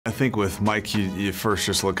I think with Mike, you first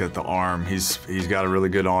just look at the arm. He's got a really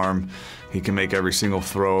good arm. He can make every single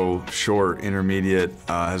throw, short, intermediate,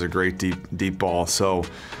 has a great deep ball. So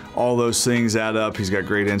all those things add up. He's got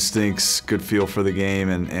great instincts, good feel for the game,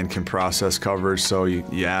 and can process coverage. So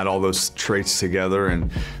you add all those traits together, and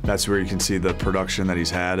that's where you can see the production that he's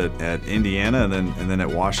had at Indiana and then at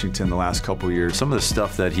Washington the last couple of years. Some of the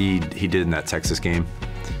stuff that he did in that Texas game,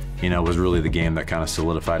 was really the game that kind of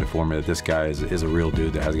solidified it for me that this guy is a real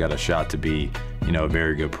dude that has got a shot to be, a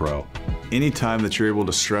very good pro. Anytime that you're able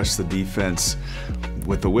to stretch the defense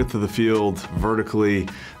with the width of the field vertically,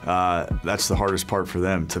 that's the hardest part for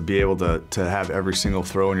them, to be able to have every single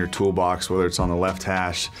throw in your toolbox, whether it's on the left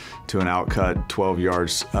hash to an outcut 12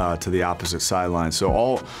 yards to the opposite sideline. So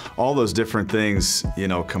all those different things,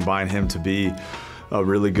 combine him to be a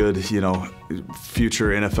really good,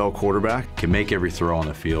 future NFL quarterback. Can make every throw on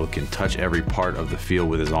the field, can touch every part of the field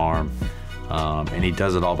with his arm, and he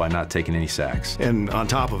does it all by not taking any sacks. And on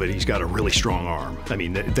top of it, he's got a really strong arm. I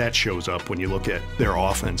mean, that shows up when you look at their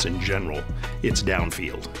offense in general. It's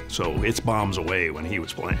downfield, so it's bombs away when he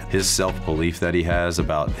was playing. His self-belief that he has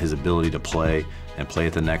about his ability to play and play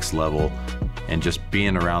at the next level, and just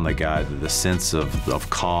being around the guy, the sense of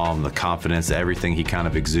calm, the confidence, everything he kind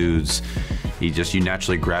of exudes, you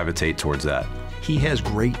naturally gravitate towards that. He has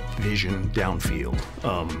great vision downfield.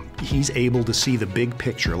 He's able to see the big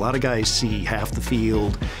picture. A lot of guys see half the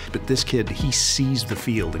field, but this kid, he sees the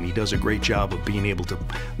field, and he does a great job of being able to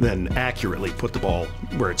then accurately put the ball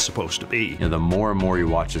where it's supposed to be. The more and more you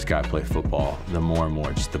watch this guy play football, the more and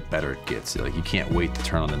more, just the better it gets. Like, you can't wait to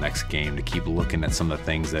turn on the next game to keep looking at some of the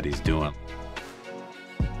things that he's doing.